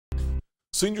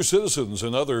Senior citizens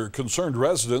and other concerned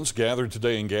residents gathered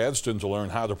today in Gadsden to learn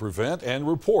how to prevent and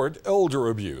report elder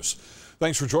abuse.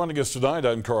 Thanks for joining us tonight.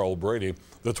 I'm Carl Brady.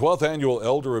 The 12th Annual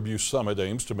Elder Abuse Summit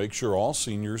aims to make sure all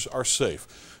seniors are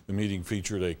safe. The meeting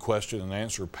featured a question and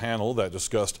answer panel that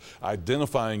discussed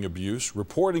identifying abuse,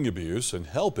 reporting abuse, and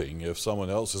helping if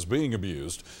someone else is being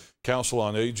abused. Council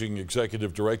on Aging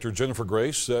Executive Director Jennifer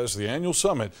Grace says the annual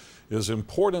summit is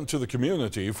important to the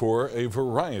community for a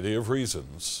variety of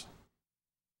reasons.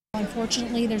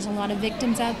 Unfortunately, there's a lot of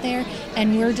victims out there,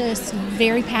 and we're just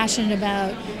very passionate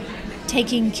about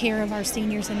taking care of our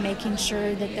seniors and making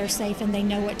sure that they're safe and they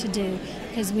know what to do,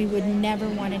 because we would never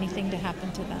want anything to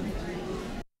happen to them.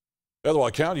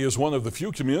 Etowah County is one of the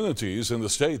few communities in the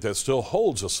state that still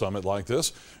holds a summit like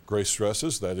this. Grace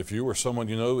stresses that if you or someone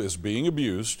you know is being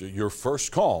abused, your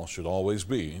first call should always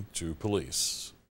be to police.